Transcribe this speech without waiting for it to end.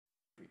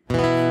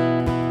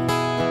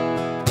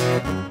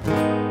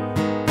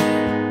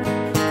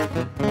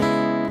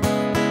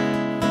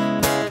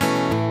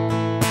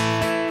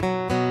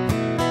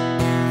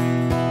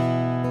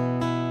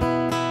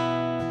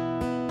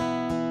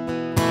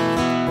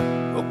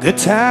Good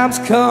times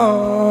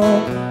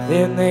come,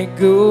 then they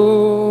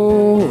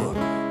go.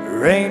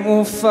 Rain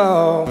will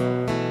fall,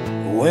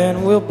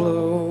 wind will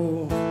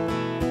blow.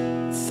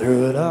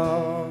 Through it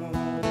all,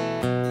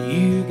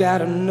 you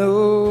gotta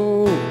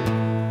know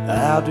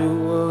I'll do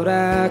what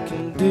I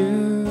can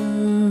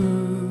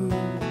do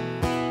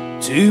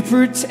to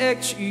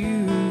protect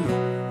you,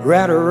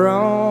 right or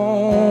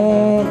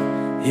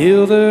wrong.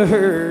 Heal the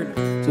hurt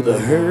till the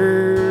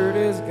hurt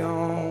is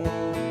gone.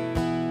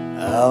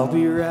 I'll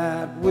be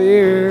right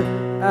where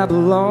I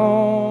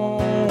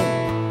belong.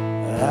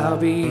 I'll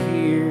be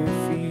here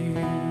for you.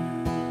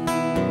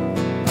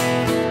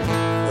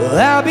 Well,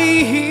 I'll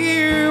be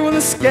here when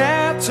the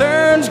sky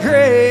turns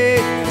gray,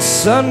 the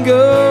sun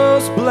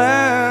goes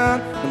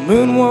blind, the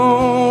moon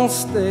won't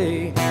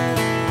stay.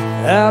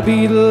 I'll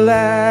be the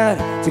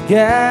light to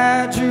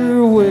guide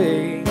your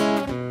way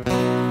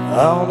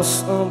on to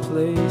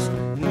someplace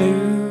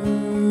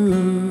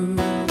new.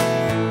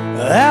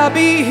 I'll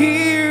be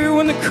here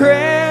when the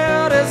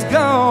crowd is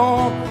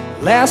gone,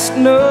 last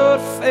note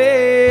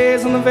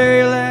fades on the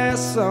very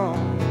last song.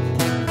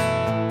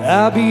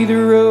 I'll be the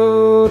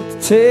road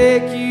to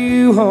take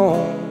you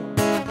home.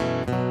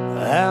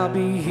 I'll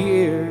be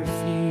here for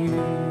you.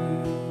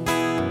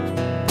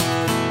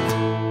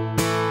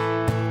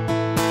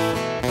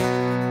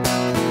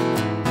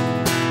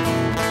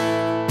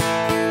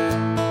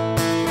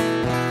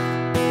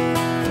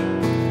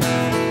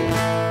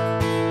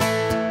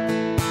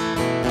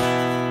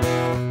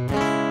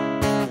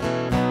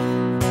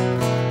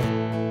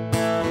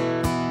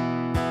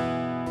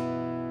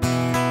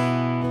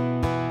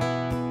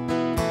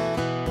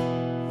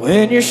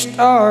 When your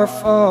star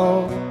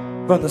falls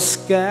from the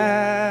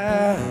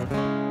sky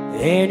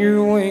and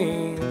your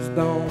wings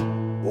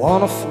don't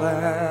wanna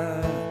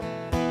fly,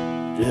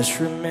 just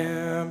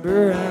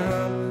remember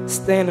I'm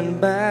standing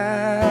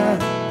by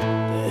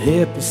to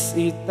help you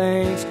see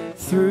things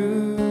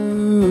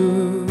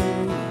through.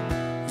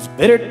 'Cause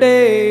better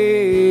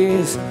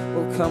days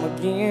will come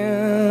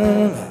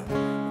again,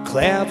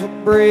 clouds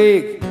will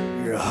break,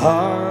 your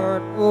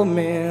heart will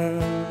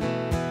mend.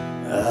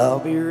 I'll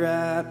be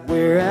right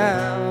where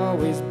I've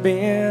always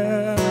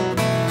been.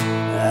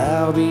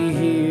 I'll be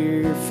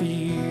here for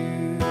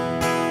you.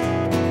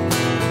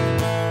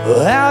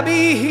 Well, I'll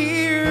be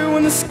here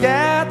when the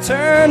sky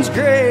turns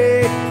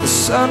gray, the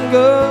sun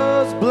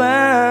goes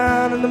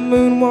blind and the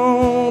moon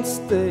won't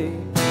stay.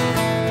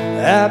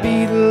 I'll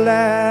be the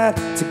light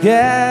to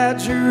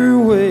guide your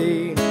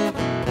way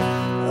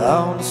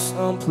on to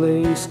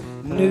someplace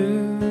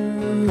new.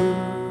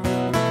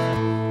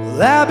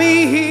 Well, I'll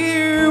be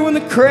here when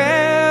the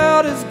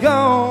crowd is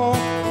gone,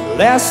 the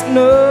last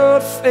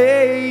note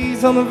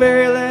fades on the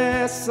very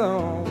last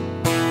song.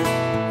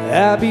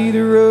 I'll be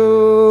the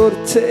road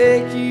to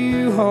take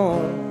you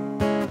home.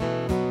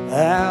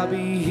 I'll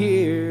be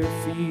here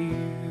for you.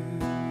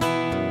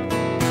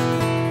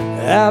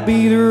 I'll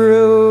be the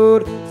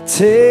road to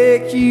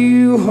take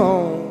you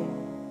home.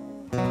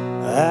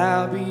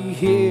 I'll be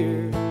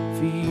here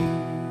for you.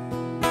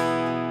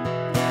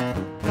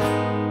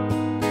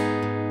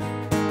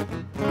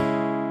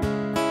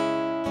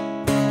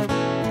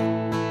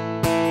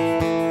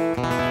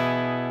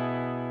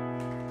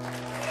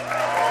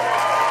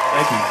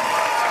 Thank you.